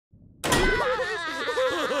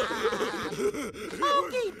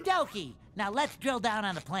Okie dokie. Now let's drill down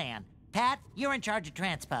on the plan. Pat, you're in charge of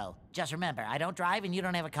transpo. Just remember, I don't drive and you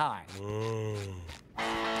don't have a car.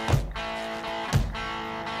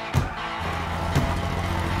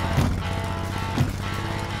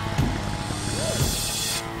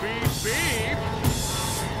 Beep, beep.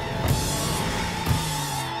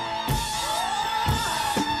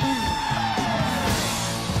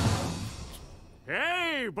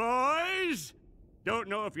 Hey, boys! Don't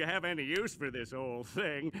know if you have any use for this old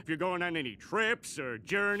thing, if you're going on any trips or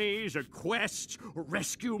journeys or quests or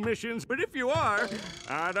rescue missions, but if you are,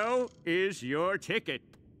 Otto is your ticket.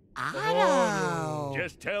 Otto!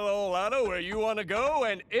 Just tell old Otto where you want to go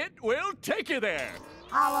and it will take you there.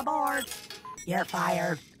 All aboard. You're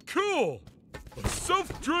fired. Cool! A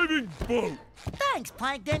self-driving boat! Thanks,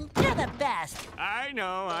 Plankton. You're the best. I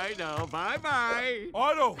know. Bye-bye.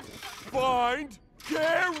 Otto, find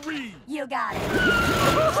Gary! You got it.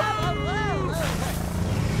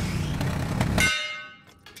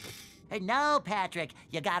 Hey, no, Patrick.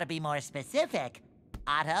 You gotta be more specific.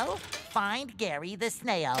 Otto, find Gary the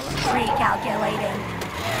snail. Recalculating.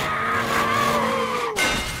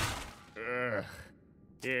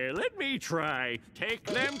 Here, let me try. Take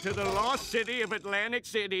them to the lost city of Atlantic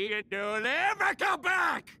City and don't ever come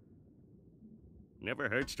back! Never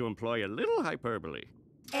hurts to employ a little hyperbole.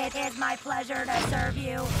 It is my pleasure to serve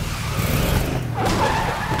you.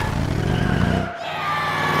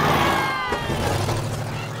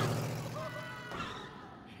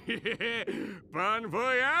 Bon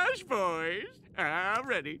voyage, boys. I'm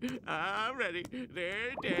ready.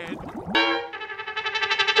 They're dead.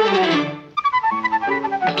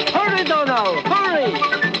 Hurry, Dodo!